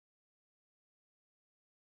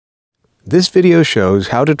This video shows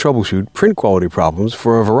how to troubleshoot print quality problems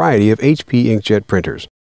for a variety of HP inkjet printers.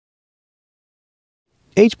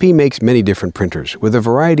 HP makes many different printers with a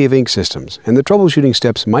variety of ink systems, and the troubleshooting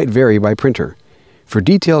steps might vary by printer. For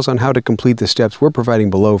details on how to complete the steps we're providing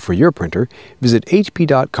below for your printer, visit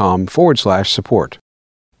hp.com/support.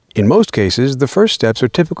 In most cases, the first steps are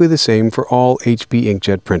typically the same for all HP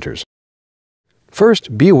inkjet printers.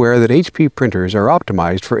 First, be aware that HP printers are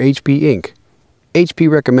optimized for HP ink. HP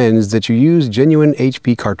recommends that you use genuine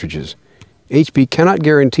HP cartridges. HP cannot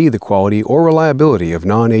guarantee the quality or reliability of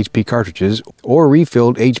non-HP cartridges or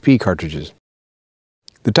refilled HP cartridges.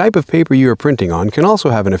 The type of paper you are printing on can also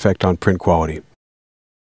have an effect on print quality.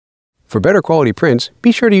 For better quality prints,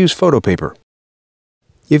 be sure to use photo paper.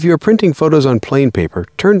 If you are printing photos on plain paper,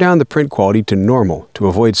 turn down the print quality to normal to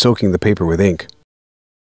avoid soaking the paper with ink.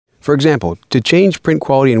 For example, to change print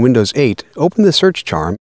quality in Windows 8, open the search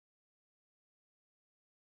charm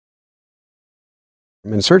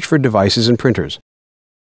and search for Devices and Printers.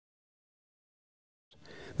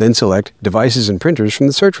 Then select Devices and Printers from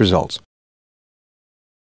the search results.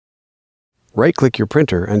 Right-click your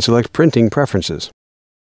printer and select Printing Preferences.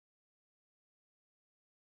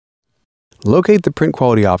 Locate the print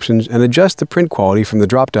quality options and adjust the print quality from the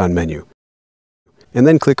drop-down menu, and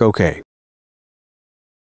then click OK.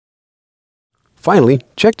 Finally,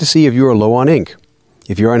 check to see if you are low on ink.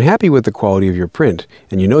 If you're unhappy with the quality of your print,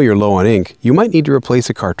 and you know you're low on ink, you might need to replace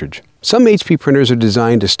a cartridge. Some HP printers are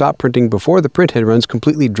designed to stop printing before the printhead runs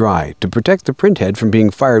completely dry to protect the printhead from being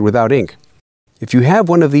fired without ink. If you have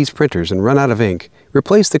one of these printers and run out of ink,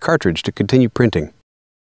 replace the cartridge to continue printing.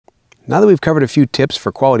 Now that we've covered a few tips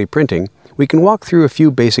for quality printing, we can walk through a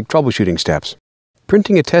few basic troubleshooting steps.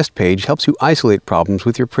 Printing a test page helps you isolate problems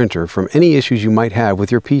with your printer from any issues you might have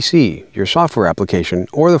with your PC, your software application,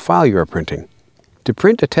 or the file you are printing. To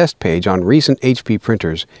print a test page on recent HP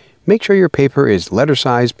printers, make sure your paper is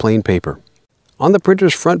letter-size plain paper. On the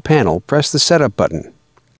printer's front panel, press the Setup button.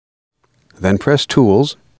 Then press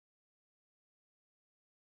Tools,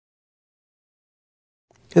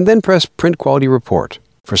 and then press Print Quality Report.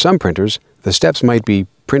 For some printers, the steps might be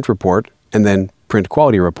Print Report and then Print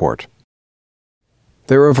Quality Report.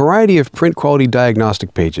 There are a variety of print quality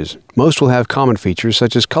diagnostic pages. Most will have common features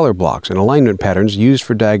such as color blocks and alignment patterns used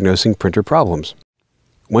for diagnosing printer problems.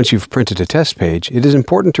 Once you've printed a test page, it is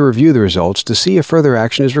important to review the results to see if further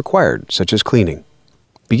action is required, such as cleaning.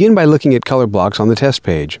 Begin by looking at color blocks on the test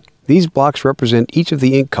page. These blocks represent each of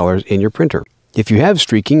the ink colors in your printer. If you have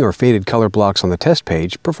streaking or faded color blocks on the test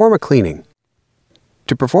page, perform a cleaning.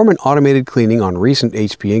 To perform an automated cleaning on recent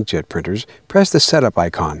HP inkjet printers, press the Setup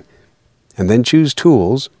icon, and then choose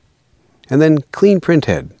Tools, and then Clean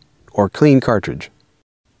Printhead, or Clean Cartridge.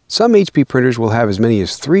 Some HP printers will have as many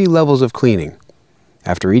as 3 levels of cleaning.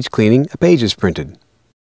 After each cleaning, a page is printed.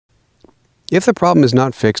 If the problem is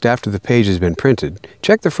not fixed after the page has been printed,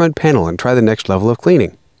 check the front panel and try the next level of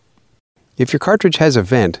cleaning. If your cartridge has a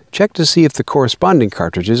vent, check to see if the corresponding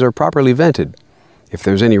cartridges are properly vented. If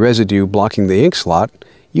there's any residue blocking the ink slot,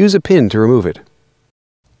 use a pin to remove it.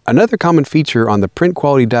 Another common feature on the print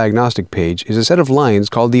quality diagnostic page is a set of lines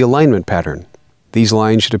called the alignment pattern. These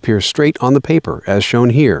lines should appear straight on the paper, as shown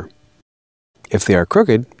here. If they are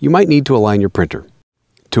crooked, you might need to align your printer.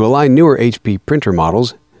 To align newer HP printer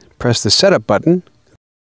models, press the Setup button,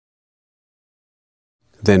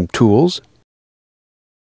 then Tools,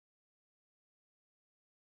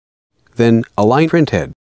 then Align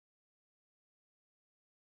Printhead.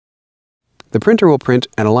 The printer will print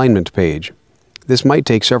an alignment page. This might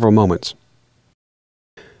take several moments.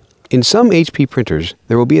 In some HP printers,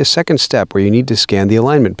 there will be a second step where you need to scan the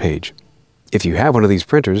alignment page. If you have one of these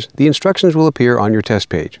printers, the instructions will appear on your test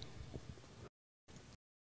page.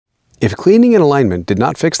 If cleaning and alignment did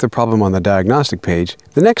not fix the problem on the diagnostic page,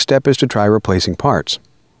 the next step is to try replacing parts.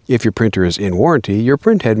 If your printer is in warranty, your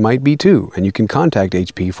printhead might be too, and you can contact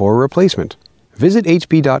HP for a replacement. Visit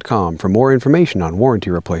hp.com for more information on warranty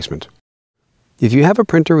replacement. If you have a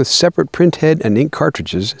printer with separate printhead and ink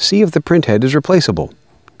cartridges, see if the printhead is replaceable.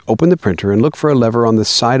 Open the printer and look for a lever on the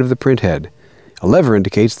side of the printhead. A lever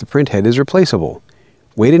indicates the printhead is replaceable.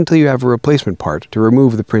 Wait until you have a replacement part to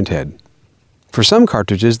remove the printhead. For some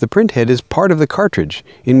cartridges, the printhead is part of the cartridge,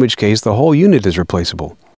 in which case the whole unit is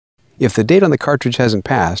replaceable. If the date on the cartridge hasn't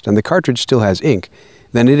passed and the cartridge still has ink,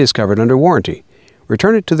 then it is covered under warranty.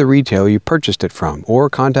 Return it to the retailer you purchased it from or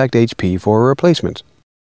contact HP for a replacement.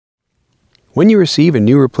 When you receive a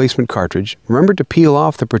new replacement cartridge, remember to peel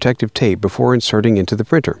off the protective tape before inserting into the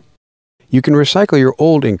printer. You can recycle your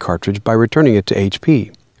old ink cartridge by returning it to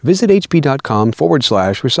HP. Visit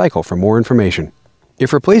hp.com/recycle for more information.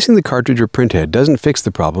 If replacing the cartridge or printhead doesn't fix the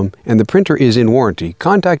problem and the printer is in warranty,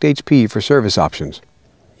 contact HP for service options.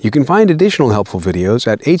 You can find additional helpful videos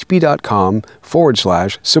at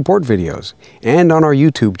hp.com/support videos and on our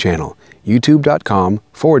YouTube channel,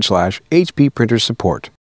 youtube.com/HP Printers Support.